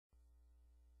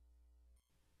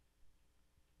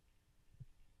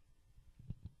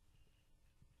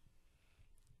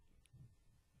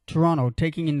Toronto,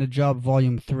 Taking in the Job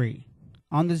Volume 3.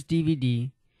 On this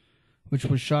DVD, which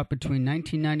was shot between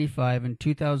 1995 and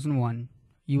 2001,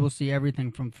 you will see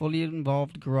everything from fully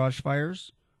involved garage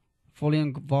fires, fully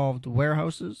involved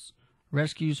warehouses,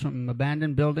 rescues from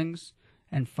abandoned buildings,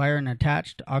 and fire in an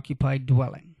attached occupied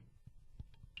dwelling.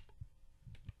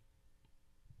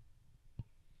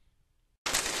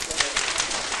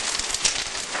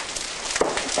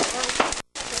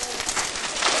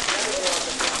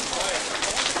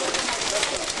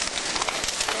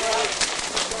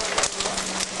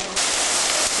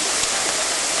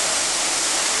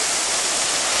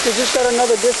 We just got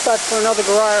another dispatch for another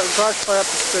garage fire up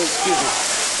the street. Excuse me.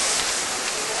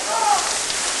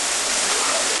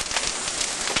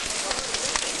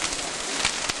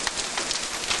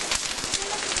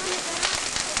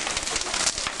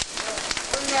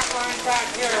 Bring that line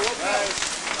back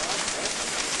here.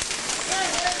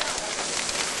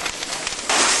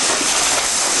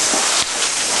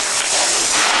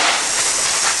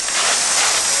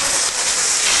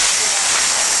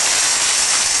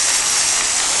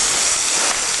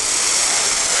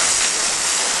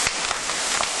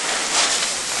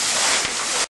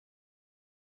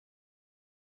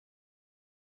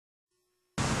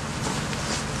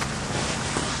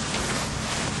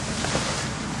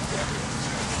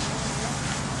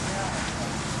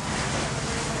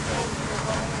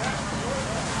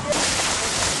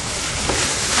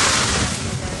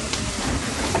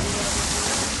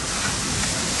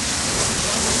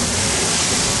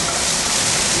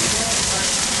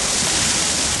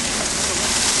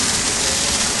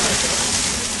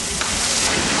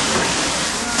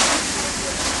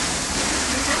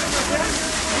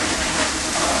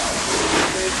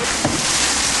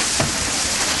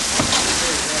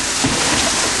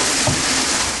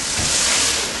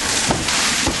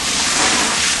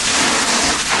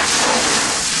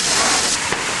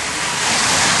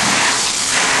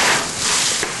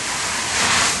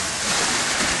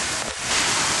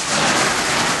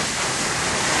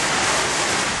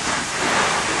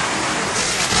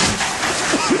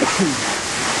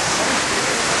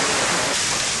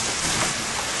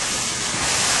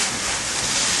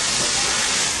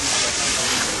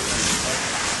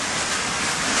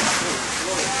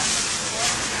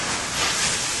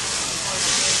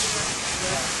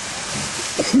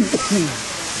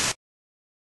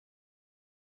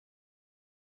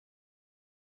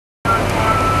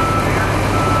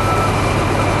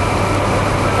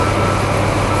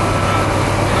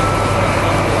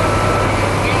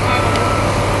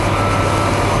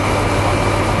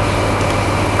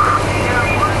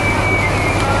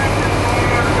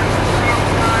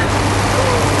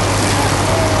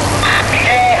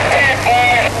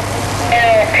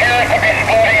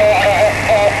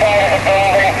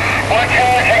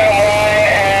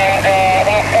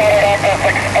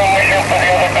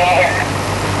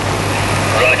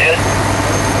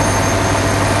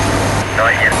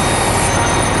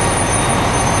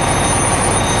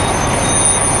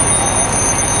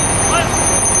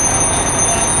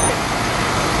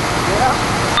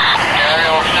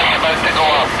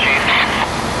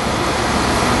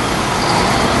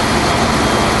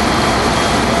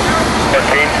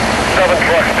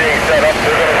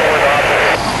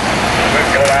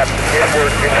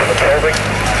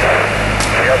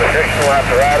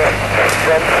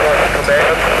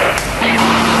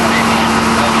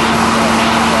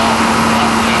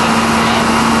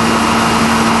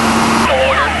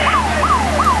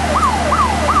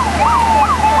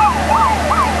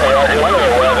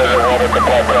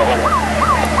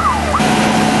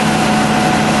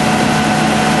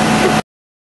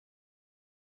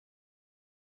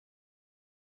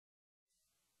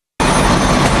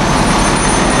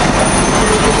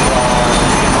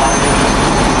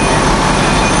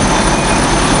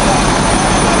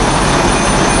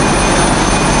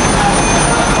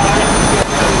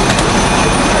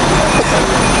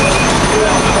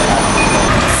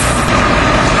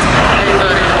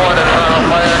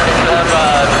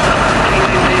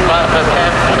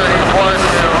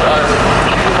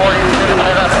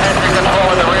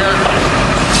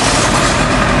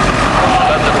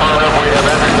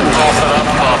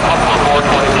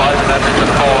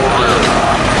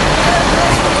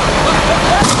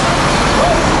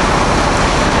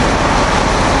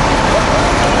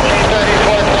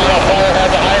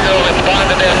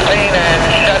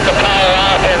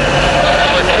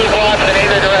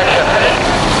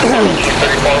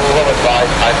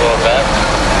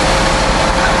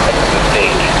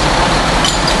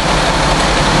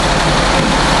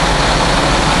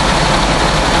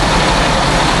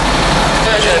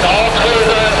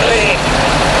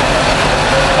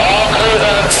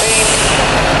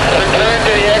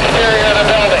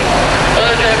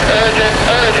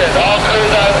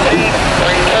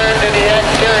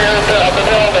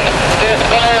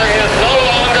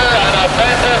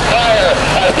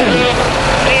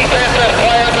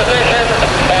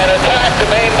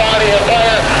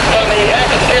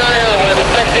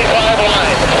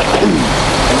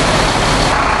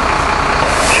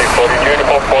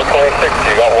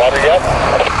 426, you got water yet?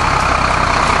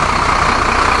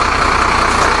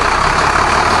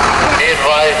 Be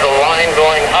advised the line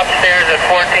going upstairs at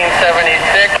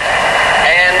 1476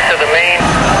 and to the main.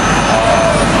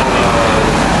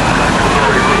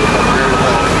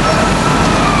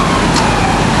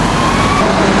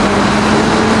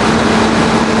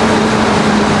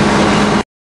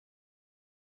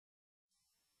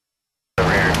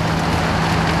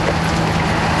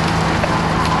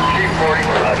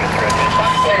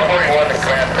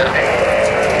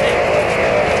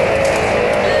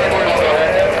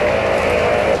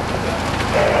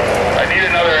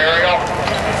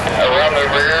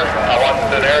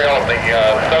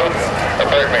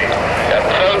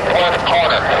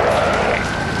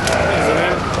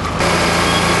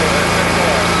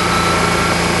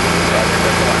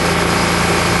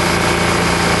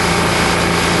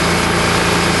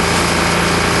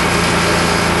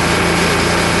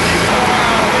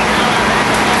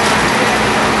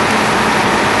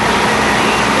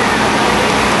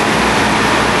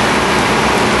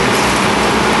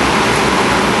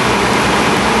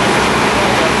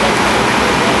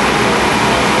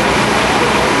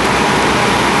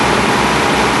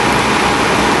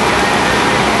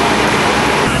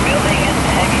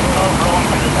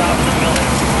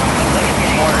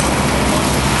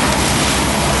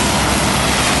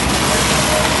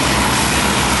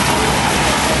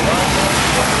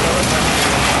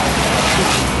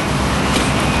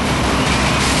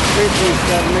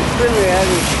 Extremely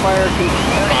heavy fire control.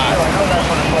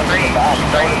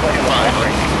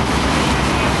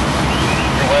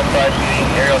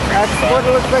 That's what it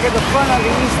looks like at the front on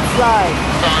the east side.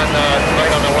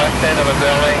 Right on the west end of the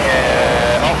building.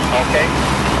 Oh, okay.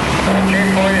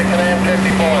 Chief 40 to command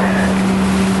 54.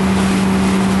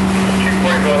 Chief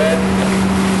 40, go ahead.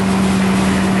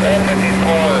 Command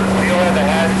 54, you'll have the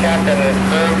HAZ captain and his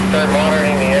crew start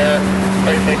monitoring the air.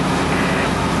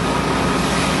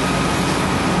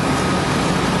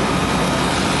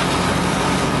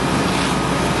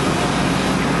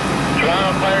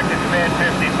 Toronto Fire to command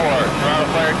 54. Toronto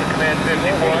Fire to command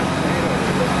 54.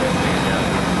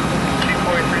 Chief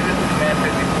 43, this is command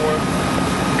 54.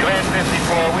 Command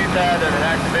 54, we've had an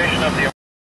activation of the...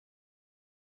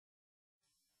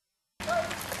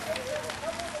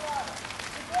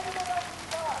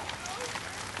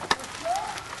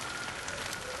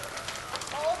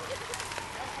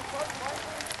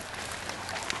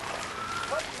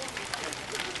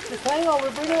 Just hang on,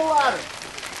 we're bringing a ladder.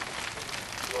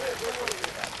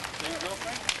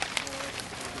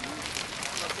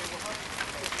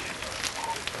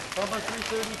 Number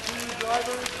 332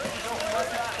 drivers, start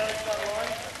that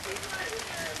line.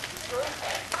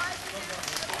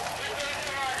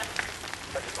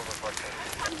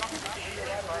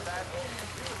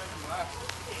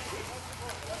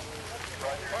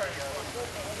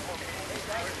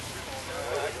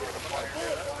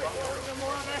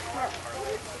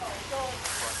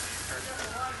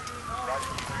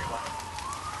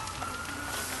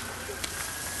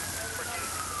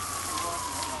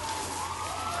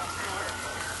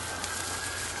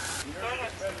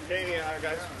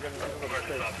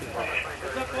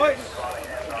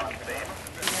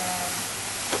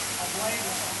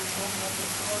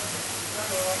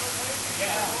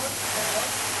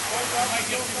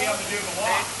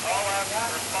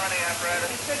 All responding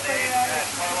apparatus staging at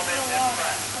Parliament is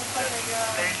pressed.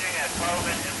 Staging at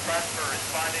Parliament is pressed for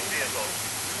responding vehicles.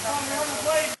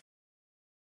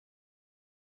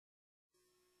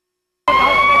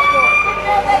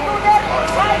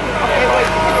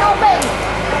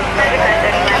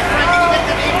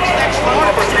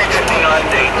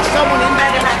 Someone in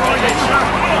that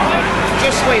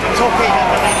just wait, it's okay.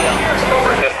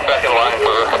 This second line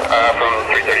from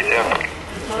 332.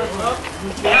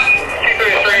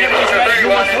 233 and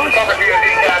 231 is cover DOD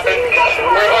captain.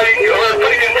 We're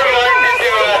putting in 2 lines into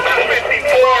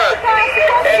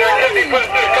 54 and our 50 foot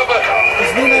cover.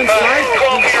 Is Nina inside?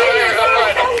 12 feet earlier, up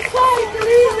front.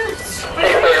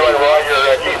 T31 Roger,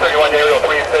 T31 Aerial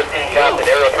 315 captain,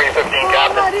 Aerial 315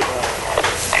 captain.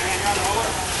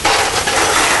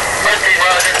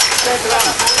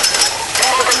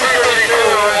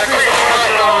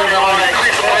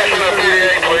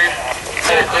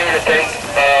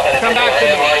 Come back to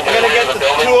me. We're going to get the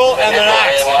tool and the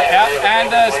axe. Yeah,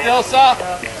 and still saw.